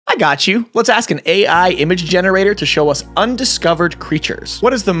got you. Let's ask an AI image generator to show us undiscovered creatures.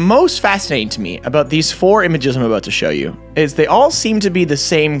 What is the most fascinating to me about these 4 images I'm about to show you is they all seem to be the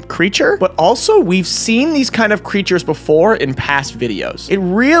same creature, but also we've seen these kind of creatures before in past videos. It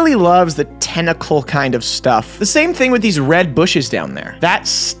really loves the tentacle kind of stuff. The same thing with these red bushes down there. That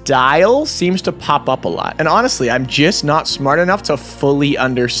style seems to pop up a lot. And honestly, I'm just not smart enough to fully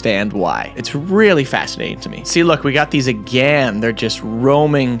understand why. It's really fascinating to me. See, look, we got these again. They're just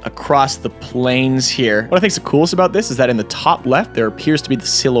roaming across the plains here. What I think is the coolest about this is that in the top left, there appears to be the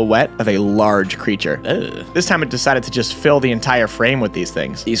silhouette of a large creature. Ugh. This time it decided to just fill the entire frame with these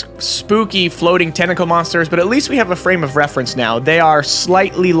things. These spooky floating tentacle monsters, but at least we have a frame of reference now. They are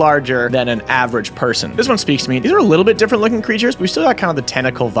slightly larger than an average person. This one speaks to me. These are a little bit different looking creatures, but we still got kind of the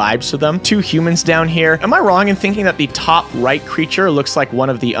tentacle vibes to them. 2 humans down here. Am I wrong in thinking that the top right creature looks like one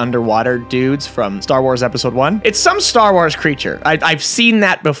of the underwater dudes from Star Wars Episode 1? It's some Star Wars creature. I've seen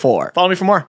that before. Follow me for more.